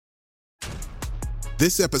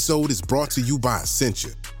This episode is brought to you by Essentia.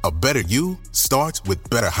 A better you starts with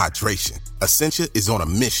better hydration. Essentia is on a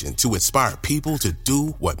mission to inspire people to do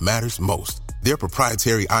what matters most. Their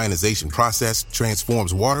proprietary ionization process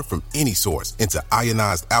transforms water from any source into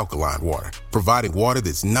ionized alkaline water, providing water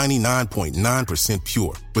that's 99.9%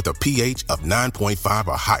 pure with a pH of 9.5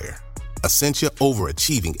 or higher. Essentia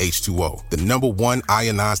Overachieving H2O, the #1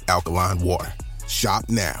 ionized alkaline water. Shop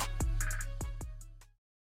now.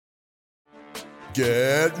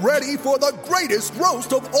 Get ready for the greatest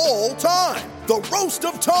roast of all time, the Roast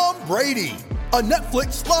of Tom Brady, a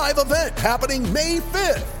Netflix live event happening May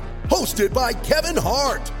 5th. Hosted by Kevin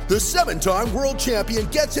Hart, the 7-time world champion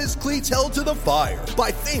gets his cleats held to the fire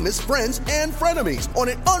by famous friends and frenemies on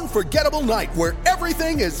an unforgettable night where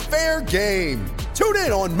everything is fair game. Tune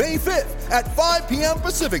in on May 5th at 5 p.m.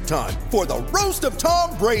 Pacific time for the Roast of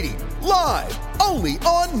Tom Brady, live only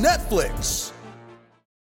on Netflix.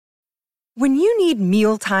 When you need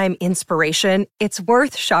mealtime inspiration, it's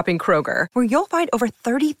worth shopping Kroger, where you'll find over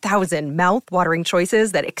 30,000 mouth-watering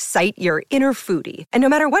choices that excite your inner foodie. And no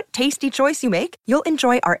matter what tasty choice you make, you'll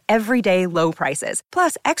enjoy our everyday low prices,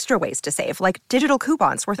 plus extra ways to save, like digital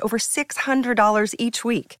coupons worth over $600 each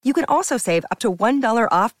week. You can also save up to $1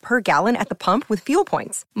 off per gallon at the pump with fuel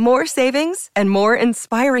points. More savings and more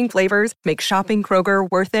inspiring flavors make shopping Kroger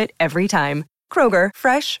worth it every time. Kroger,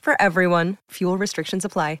 fresh for everyone. Fuel restrictions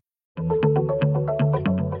apply.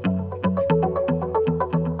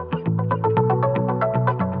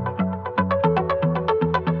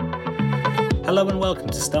 Hello and welcome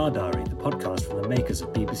to Star Diary, the podcast from the makers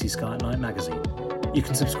of BBC Sky at Night magazine. You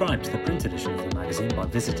can subscribe to the print edition of the magazine by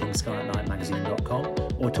visiting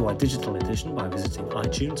skyatnightmagazine.com or to our digital edition by visiting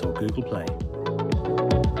iTunes or Google Play.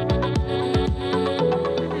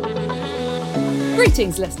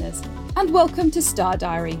 Greetings, listeners, and welcome to Star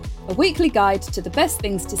Diary, a weekly guide to the best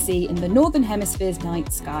things to see in the Northern Hemisphere's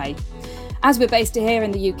night sky. As we're based here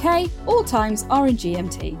in the UK, all times are in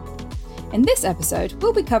GMT. In this episode,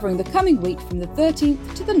 we'll be covering the coming week from the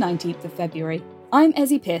 13th to the 19th of February. I'm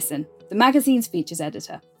Ezzy Pearson, the magazine's features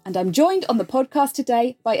editor, and I'm joined on the podcast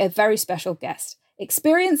today by a very special guest,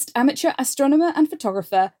 experienced amateur astronomer and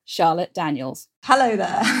photographer Charlotte Daniels. Hello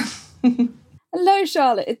there. Hello,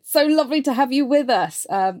 Charlotte. It's so lovely to have you with us.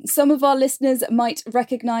 Some of our listeners might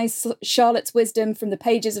recognise Charlotte's wisdom from the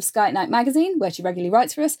pages of Sky at Night magazine, where she regularly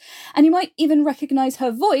writes for us, and you might even recognise her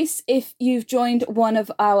voice if you've joined one of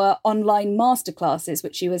our online masterclasses,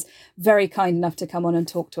 which she was very kind enough to come on and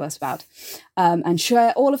talk to us about, and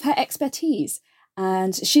share all of her expertise.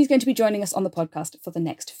 And she's going to be joining us on the podcast for the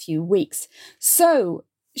next few weeks. So,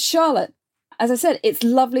 Charlotte, as I said, it's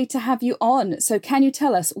lovely to have you on. So can you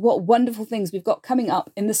tell us what wonderful things we've got coming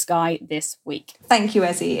up in the sky this week? Thank you,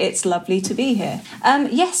 Ezzy. It's lovely to be here.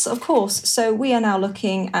 Yes, of course. So we are now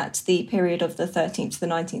looking at the period of the 13th to the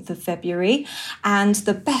 19th of February. And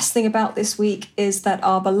the best thing about this week is that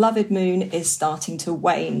our beloved moon is starting to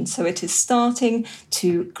wane. So it is starting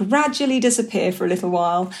to gradually disappear for a little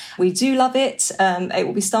while. We do love it. It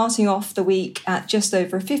will be starting off the week at just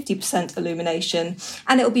over 50% illumination,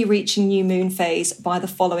 and it will be reaching new moon phase by the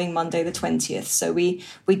following Monday the 20th. So we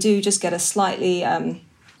do just get a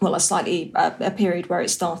period where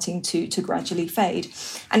it's starting to gradually fade.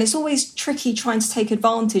 And it's always tricky trying to take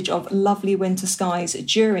advantage of lovely winter skies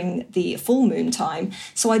during the full moon time.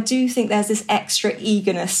 So I do think there's this extra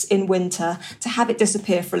eagerness in winter to have it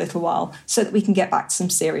disappear for a little while so that we can get back to some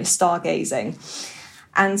serious stargazing.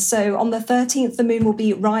 And so on the 13th, the moon will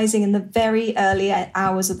be rising in the very early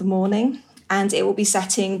hours of the morning, and it will be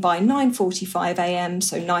setting by 9:45 a.m,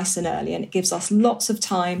 so nice and early, and it gives us lots of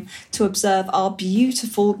time to observe our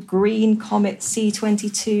beautiful green comet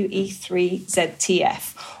C22E3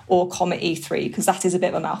 ZTF, or Comet E3, because that is a bit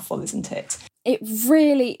of a mouthful, isn't it? It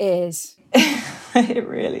really is. It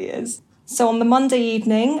really is. So on the Monday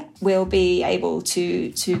evening, we'll be able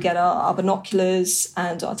to get our binoculars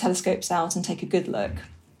and our telescopes out and take a good look.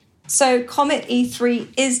 So Comet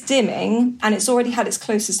E3 is dimming, and it's already had its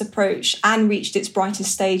closest approach and reached its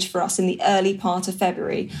brightest stage for us in the early part of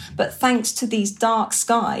February. But thanks to these dark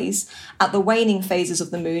skies at the waning phases of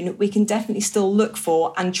the moon, we can definitely still look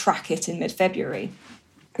for and track it in mid-February.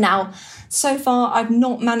 Now, so far, I've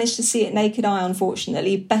not managed to see it naked eye,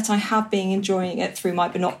 unfortunately, but I have been enjoying it through my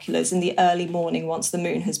binoculars in the early morning once the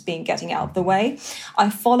moon has been getting out of the way. I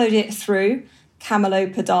followed it through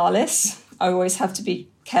Camelopardalis. I always have to be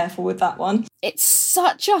careful with that one. It's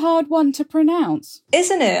such a hard one to pronounce.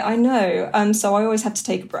 Isn't it? I know. So I always have to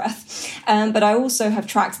take a breath. But I also have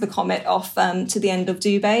tracked the comet off to the end of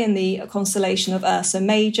Dubhe in the constellation of Ursa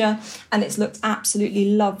Major, and it's looked absolutely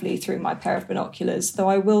lovely through my pair of binoculars. Though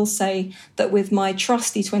I will say that with my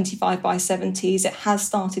trusty 25x70s, it has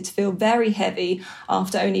started to feel very heavy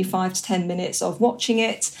after only 5 to 10 minutes of watching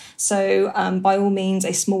it. So by all means,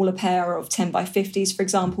 a smaller pair of 10x50s, for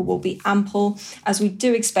example, will be ample, as we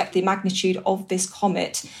do expect the magnitude of this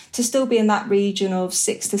comet to still be in that region of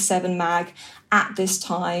 6 to 7 mag at this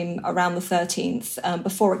time around the 13th,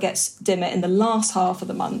 before it gets dimmer in the last half of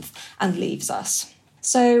the month and leaves us.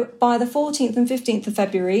 So by the 14th and 15th of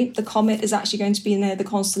February, the comet is actually going to be near the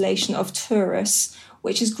constellation of Taurus,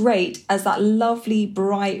 which is great as that lovely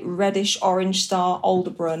bright reddish orange star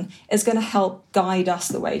Aldebaran is going to help guide us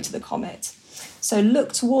the way to the comet. So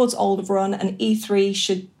look towards Aldebaran, and E3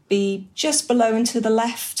 should be just below and to the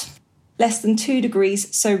left, less than 2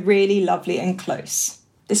 degrees, so really lovely and close.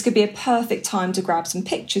 This could be a perfect time to grab some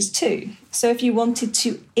pictures too. So if you wanted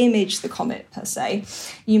to image the comet per se,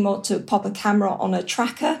 you want to pop a camera on a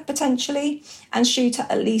tracker potentially and shoot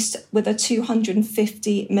at least with a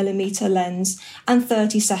 250mm lens and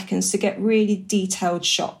 30 seconds to get really detailed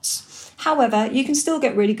shots. However, you can still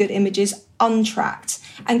get really good images untracked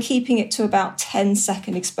and keeping it to about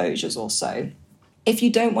 10-second exposures or so. If you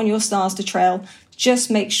don't want your stars to trail,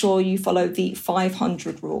 just make sure you follow the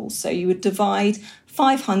 500 rule. So you would divide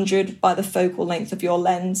 500 by the focal length of your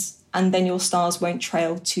lens, and then your stars won't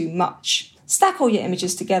trail too much. Stack all your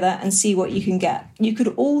images together and see what you can get. You could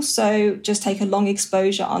also just take a long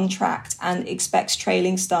exposure untracked and expect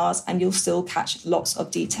trailing stars, and you'll still catch lots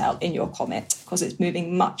of detail in your comet because it's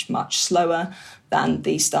moving much, much slower than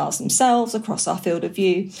the stars themselves across our field of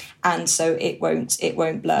view, and so it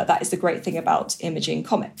won't blur. That is the great thing about imaging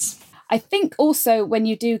comets. I think also when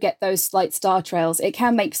you do get those slight star trails, it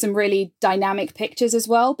can make some really dynamic pictures as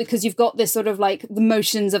well, because you've got this sort of like the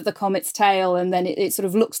motions of the comet's tail, and then it sort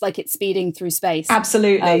of looks like it's speeding through space.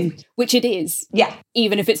 Absolutely. Which it is. Yeah.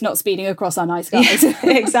 Even if it's not speeding across our night skies.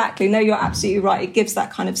 Yeah, exactly. No, you're absolutely right. It gives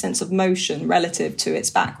that kind of sense of motion relative to its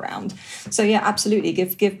background. So yeah, absolutely.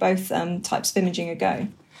 Give both types of imaging a go.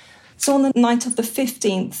 So on the night of the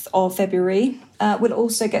 15th of February, we'll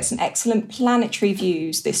also get some excellent planetary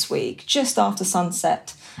views this week, just after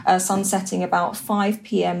sunset, sunsetting about 5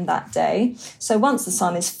 p.m. that day. So once the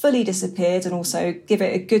sun is fully disappeared, and also give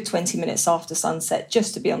it a good 20 minutes after sunset,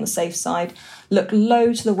 just to be on the safe side, look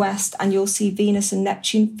low to the west and you'll see Venus and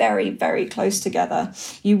Neptune very, very close together.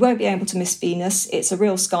 You won't be able to miss Venus. It's a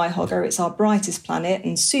real sky hogger. It's our brightest planet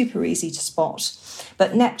and super easy to spot.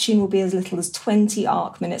 But Neptune will be as little as 20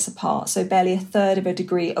 arc minutes apart, so barely 1/3 of a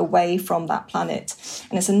degree away from that planet.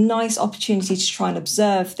 And it's a nice opportunity to try and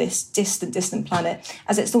observe this distant planet,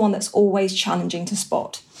 as it's the one that's always challenging to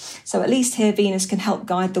spot. So at least here Venus can help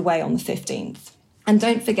guide the way on the 15th. And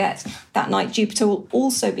don't forget, that night Jupiter will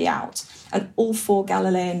also be out, and all 4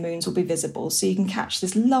 Galilean moons will be visible, so you can catch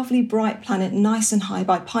this lovely bright planet nice and high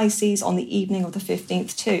by Pisces on the evening of the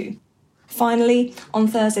 15th too. Finally, on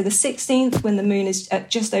Thursday the 16th, when the moon is at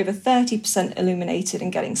just over 30% illuminated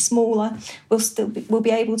and getting smaller, we'll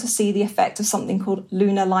be able to see the effect of something called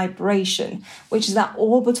lunar libration, which is that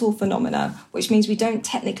orbital phenomena, which means we don't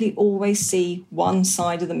technically always see one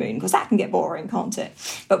side of the moon, because that can get boring, can't it?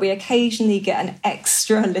 But we occasionally get an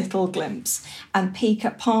extra little glimpse and peek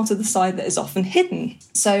at part of the side that is often hidden.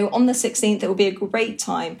 So on the 16th, it will be a great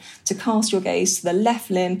time to cast your gaze to the left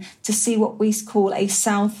limb to see what we call a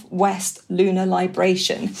southwest lunar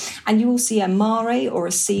libration, and you will see a mare, or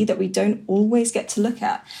a sea that we don't always get to look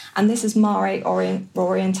at, and this is Mare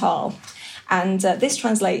Orientale. And this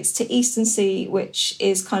translates to Eastern Sea, which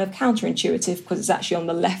is kind of counterintuitive because it's actually on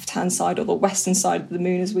the left-hand side or the western side of the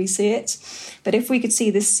moon as we see it. But if we could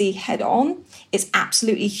see this sea head on, it's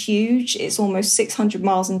absolutely huge. It's almost 600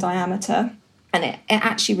 miles in diameter. And it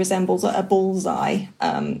actually resembles a bullseye.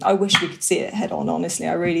 I wish we could see it head on, honestly,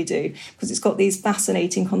 I really do, because it's got these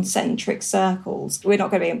fascinating concentric circles. We're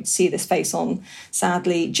not going to be able to see this face on,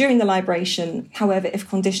 sadly, during the libration. However, if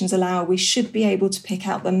conditions allow, we should be able to pick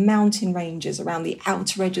out the mountain ranges around the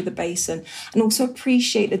outer edge of the basin and also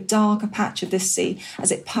appreciate the darker patch of this sea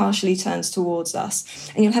as it partially turns towards us.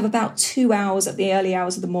 And you'll have about 2 hours at the early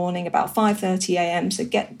hours of the morning, about 5:30 a.m, so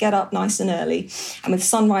get up nice and early. And with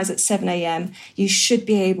sunrise at 7 a.m, you should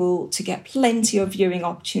be able to get plenty of viewing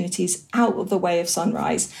opportunities out of the way of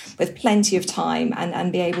sunrise with plenty of time,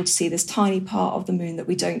 and be able to see this tiny part of the moon that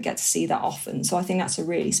we don't get to see that often. So I think that's a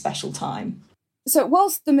really special time. So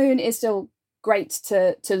whilst the moon is still great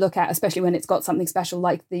to look at, especially when it's got something special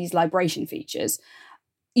like these libration features,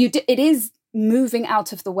 it is moving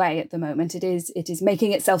out of the way at the moment. It is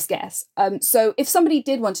making itself scarce. So if somebody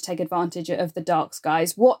did want to take advantage of the dark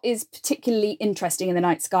skies, what is particularly interesting in the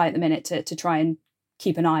night sky at the minute to try and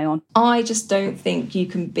keep an eye on? I just don't think you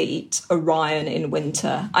can beat Orion in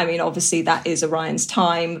winter. I mean, obviously that is Orion's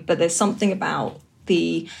time, but there's something about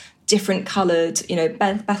the different coloured,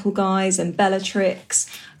 Betelgeuse and Bellatrix.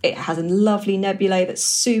 It has a lovely nebulae that's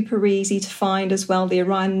super easy to find as well, the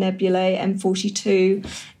Orion Nebulae, M42.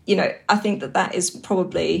 I think that is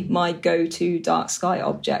probably my go-to dark sky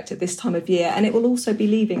object at this time of year. And it will also be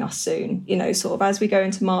leaving us soon. Sort of as we go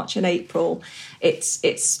into March and April, it's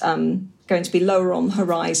going to be lower on the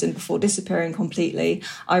horizon before disappearing completely.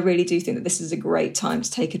 I really do think that this is a great time to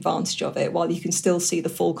take advantage of it while you can still see the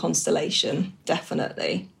full constellation,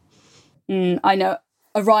 definitely. I know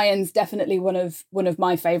Orion's definitely one of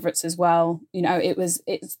my favourites as well.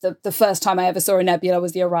 It's the first time I ever saw a nebula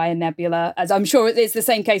was the Orion Nebula, as I'm sure it's the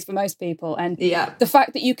same case for most people. And the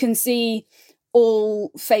fact that you can see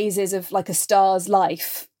all phases of like a star's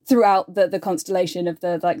life throughout the constellation of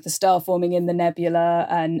the star forming in the nebula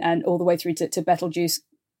and all the way through to Betelgeuse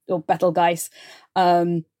or Betelgeuse,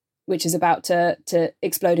 which is about to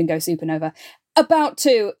explode and go supernova. About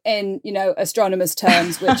to in, astronomers'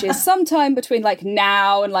 terms, which is sometime between like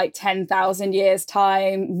now and like 10,000 years'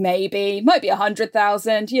 time, might be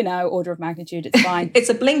 100,000, order of magnitude, it's fine. It's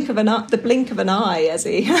the blink of an eye,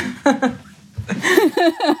 Ezzy.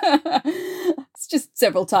 It's just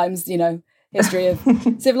several times, history of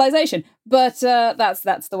civilization. But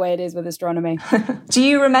that's the way it is with astronomy. Do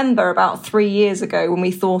you remember about 3 years ago when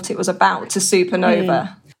we thought it was about to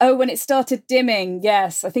supernova? Oh, when it started dimming,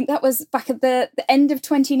 yes. I think that was back at the end of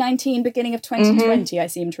 2019, beginning of 2020, I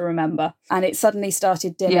seem to remember. And it suddenly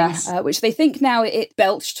started dimming, which they think now it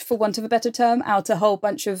belched, for want of a better term, out a whole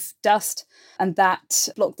bunch of dust. And that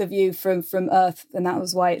blocked the view from Earth. And that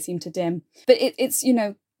was why it seemed to dim. But it's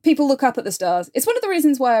people look up at the stars. It's one of the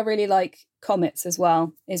reasons why I really like comets as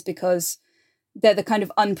well, is because they're the kind of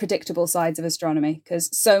unpredictable sides of astronomy, because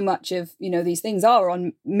so much of, these things are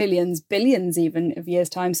on millions, billions even of years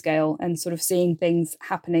timescale, and sort of seeing things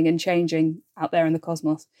happening and changing out there in the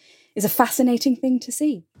cosmos is a fascinating thing to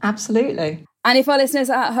see. Absolutely. And if our listeners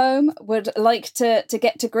at home would like to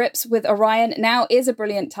get to grips with Orion, now is a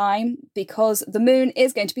brilliant time, because the moon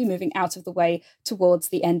is going to be moving out of the way towards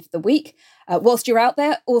the end of the week. Whilst you're out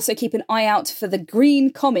there, also keep an eye out for the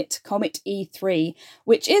green comet, Comet E3,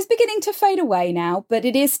 which is beginning to fade away now, but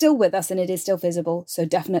it is still with us and it is still visible, so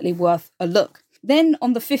definitely worth a look. Then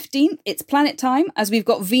on the 15th, it's planet time, as we've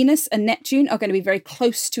got Venus and Neptune are going to be very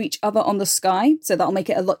close to each other on the sky. So that'll make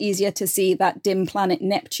it a lot easier to see that dim planet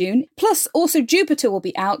Neptune. Plus, also Jupiter will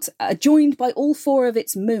be out, joined by all 4 of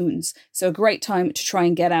its moons. So a great time to try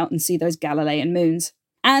and get out and see those Galilean moons.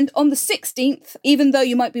 And on the 16th, even though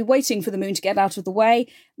you might be waiting for the moon to get out of the way,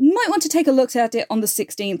 you might want to take a look at it on the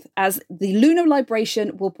 16th, as the lunar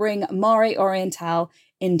libration will bring Mare Orientale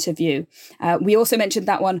into view. We also mentioned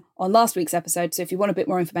that one on last week's episode, so if you want a bit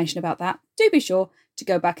more information about that, do be sure to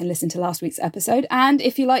go back and listen to last week's episode. And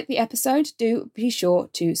if you like the episode, do be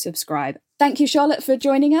sure to subscribe. Thank you, Charlotte, for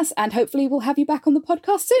joining us, and hopefully we'll have you back on the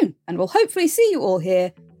podcast soon. And we'll hopefully see you all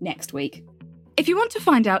here next week. If you want to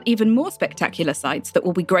find out even more spectacular sights that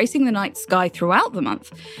will be gracing the night sky throughout the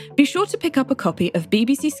month, be sure to pick up a copy of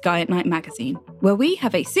BBC Sky at Night magazine, where we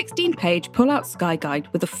have a 16-page pull-out sky guide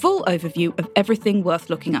with a full overview of everything worth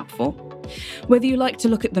looking up for. Whether you like to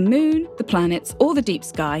look at the moon, the planets, or the deep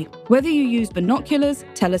sky, whether you use binoculars,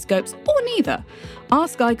 telescopes, or neither, our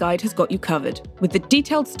sky guide has got you covered, with the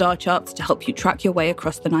detailed star charts to help you track your way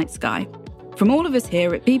across the night sky. From all of us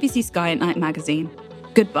here at BBC Sky at Night magazine,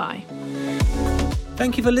 goodbye.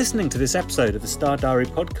 Thank you for listening to this episode of the Star Diary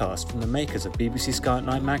podcast from the makers of BBC Sky at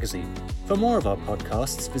Night magazine. For more of our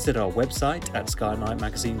podcasts, visit our website at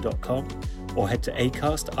skyatnightmagazine.com or head to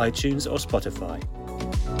Acast, iTunes or Spotify.